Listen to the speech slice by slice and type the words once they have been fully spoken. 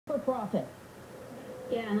profit.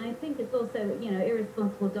 Yeah, and I think it's also,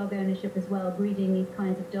 irresponsible dog ownership as well, breeding these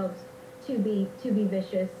kinds of dogs to be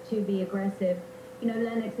vicious, to be aggressive.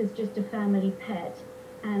 Lennox is just a family pet,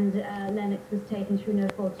 and Lennox was taken through no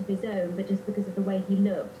fault of his own, but just because of the way he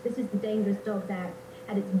looked. This is the Dangerous Dogs Act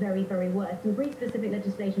at its very, very worst. And breed-specific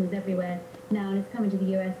legislation is everywhere now, and it's coming to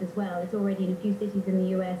the US as well. It's already in a few cities in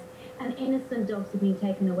the US, and innocent dogs have been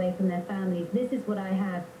taken away from their families. This is what I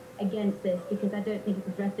have against this, because I don't think it's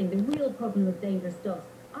addressing the real problem of dangerous dogs.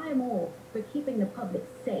 I am all for keeping the public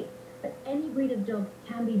safe, but any breed of dog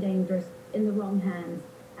can be dangerous in the wrong hands,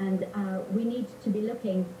 and we need to be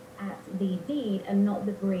looking at the deed and not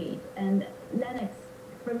the breed. And Lennox,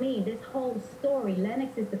 for me, this whole story,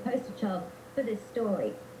 Lennox is the poster child for this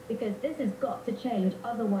story, because this has got to change.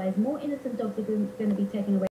 Otherwise, more innocent dogs are going to be taken away.